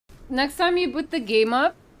next time you boot the game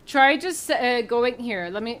up, try just going here.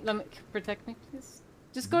 Let me protect me, please.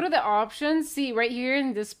 Just go to the options. See right here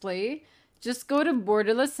in display. Just go to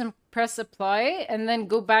Borderless and press apply, and then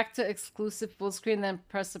go back to exclusive full screen, then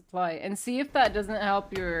press apply, and see if that doesn't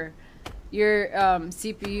help your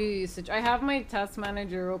CPU usage. I have my task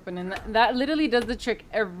manager open, and that literally does the trick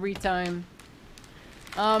every time.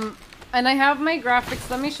 And I have my graphics.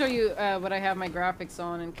 Let me show you what I have my graphics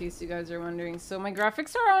on, in case you guys are wondering. So my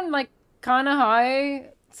graphics are on like kind of high.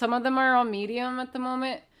 Some of them are on medium at the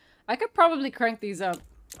moment. I could probably crank these up.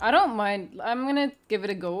 I don't mind. I'm gonna give it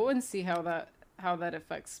a go and see how that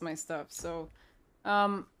affects my stuff. So,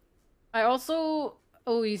 I also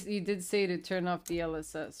you did say to turn off the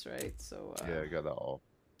LSS, right? So yeah, I got that off.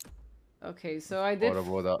 Okay, so I did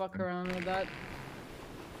fuck around with that.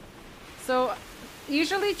 So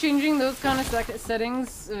usually changing those kind of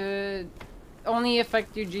settings only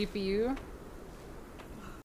affect your GPU.